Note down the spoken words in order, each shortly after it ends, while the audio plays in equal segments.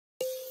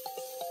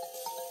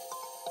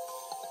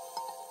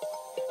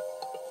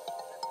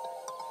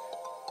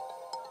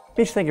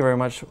Mitch, thank you very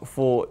much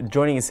for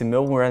joining us in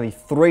Melbourne. We're only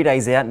 3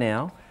 days out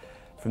now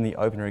from the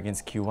opener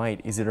against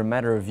Kuwait. Is it a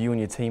matter of you and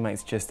your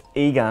teammates just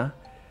eager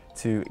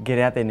to get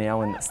out there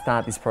now and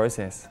start this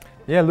process?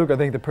 Yeah, look, I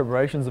think the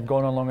preparations have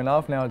gone on long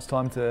enough. Now it's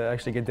time to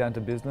actually get down to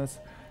business.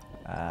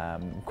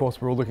 Of course,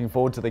 we're all looking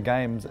forward to the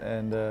games,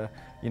 and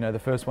you know, the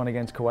first one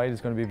against Kuwait is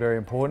going to be very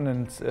important,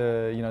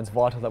 and you know, it's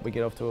vital that we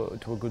get off to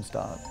a good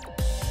start.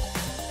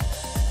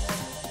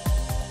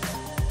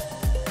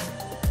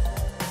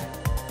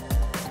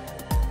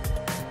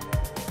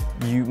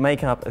 You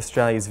make up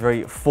Australia's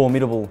very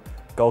formidable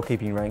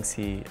goalkeeping ranks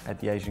here at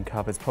the Asian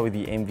Cup. It's probably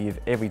the envy of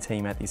every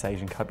team at this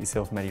Asian Cup,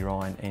 yourself, Matty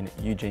Ryan and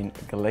Eugene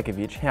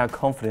Galekovic. How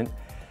confident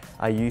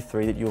are you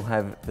three that you'll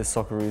have the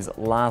Socceroos'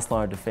 last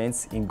line of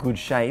defence in good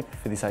shape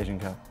for this Asian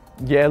Cup?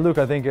 Yeah, look,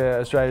 I think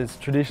Australia's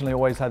traditionally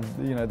always had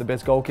the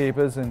best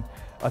goalkeepers, and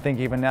I think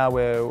even now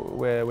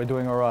we're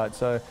doing all right.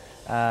 So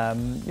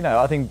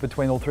I think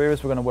between all three of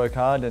us we're going to work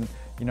hard, and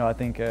I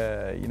think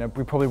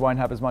we probably won't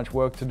have as much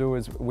work to do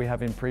as we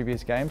have in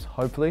previous games,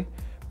 hopefully.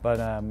 But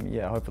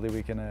yeah, hopefully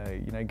we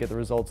can get the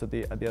results at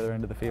the other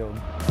end of the field.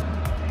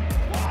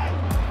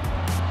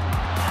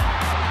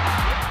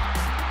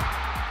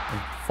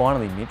 And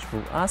finally, Mitch,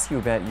 we'll ask you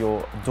about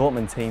your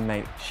Dortmund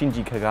teammate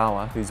Shinji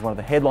Kagawa, who's one of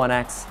the headline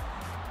acts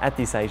at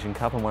this Asian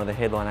Cup and one of the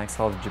headline acts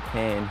of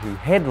Japan, who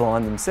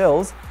headlined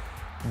themselves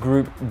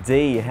Group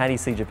D. How do you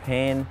see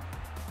Japan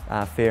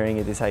faring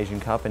at this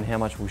Asian Cup, and how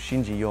much will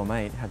Shinji, your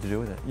mate, have to do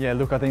with it? Yeah,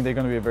 look, I think they're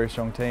going to be a very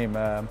strong team.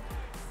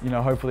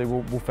 Hopefully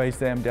we'll face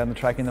them down the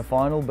track in the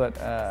final, but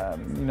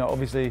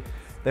obviously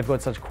they've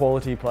got such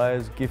quality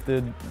players,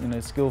 gifted,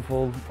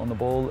 skillful on the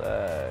ball.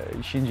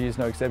 Shinji is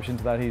no exception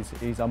to that.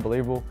 He's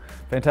unbelievable.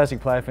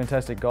 Fantastic player,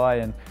 fantastic guy,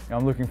 and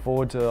I'm looking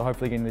forward to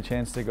hopefully getting the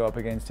chance to go up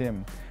against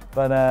him.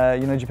 But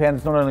Japan,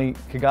 it's not only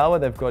Kagawa,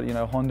 they've got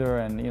Honda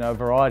and a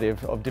variety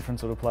of different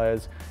sort of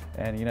players,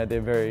 and they're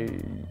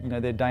very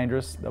they're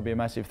dangerous. They'll be a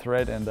massive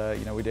threat, and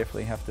we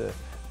definitely have to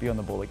be on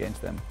the ball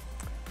against them.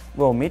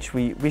 Well, Mitch,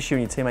 we wish you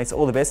and your teammates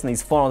all the best in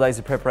these final days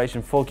of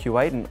preparation for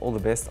Kuwait, and all the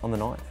best on the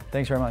night.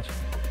 Thanks very much.